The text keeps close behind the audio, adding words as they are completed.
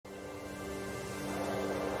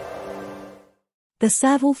The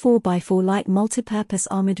Serval 4x4 light multipurpose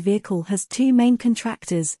armored vehicle has two main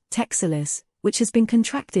contractors, Texelis, which has been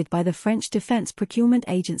contracted by the French Defense Procurement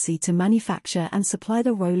Agency to manufacture and supply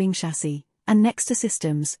the rolling chassis, and Nexta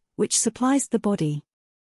Systems, which supplies the body.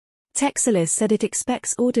 Texelis said it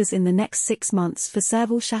expects orders in the next 6 months for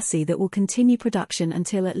Serval chassis that will continue production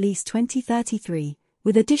until at least 2033,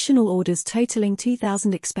 with additional orders totaling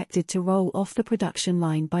 2,000 expected to roll off the production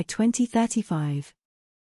line by 2035.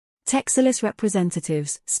 Texelis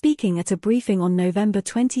representatives, speaking at a briefing on November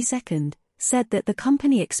 22, said that the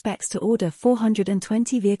company expects to order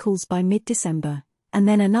 420 vehicles by mid-December, and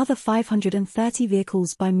then another 530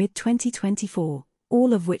 vehicles by mid-2024,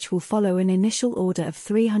 all of which will follow an initial order of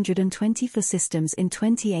 320 for systems in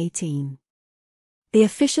 2018. The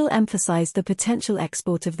official emphasized the potential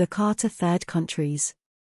export of the car to third countries.